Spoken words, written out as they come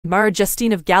Mara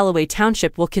Justine of Galloway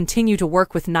Township will continue to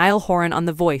work with Niall-Horan on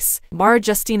The Voice. Mara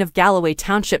Justine of Galloway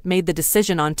Township made the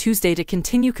decision on Tuesday to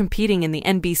continue competing in the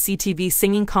NBC TV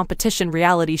singing competition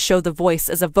reality show The Voice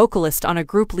as a vocalist on a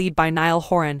group led by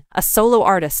Niall-Horan, a solo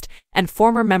artist, and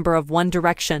former member of One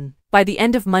Direction. By the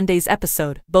end of Monday's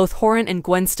episode, both Horan and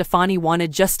Gwen Stefani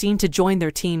wanted Justine to join their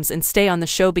teams and stay on the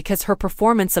show because her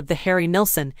performance of the Harry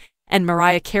Nilsson and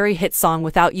Mariah Carey hit song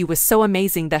Without You was so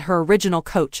amazing that her original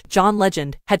coach, John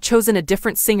Legend, had chosen a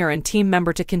different singer and team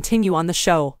member to continue on the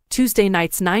show. Tuesday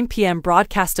night's 9 p.m.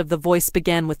 broadcast of The Voice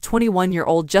began with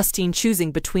 21-year-old Justine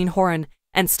choosing between Horan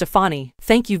and Stefani.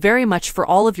 Thank you very much for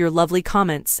all of your lovely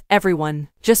comments, everyone.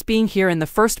 Just being here in the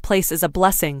first place is a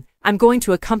blessing. I'm going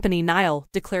to accompany Niall,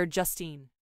 declared Justine.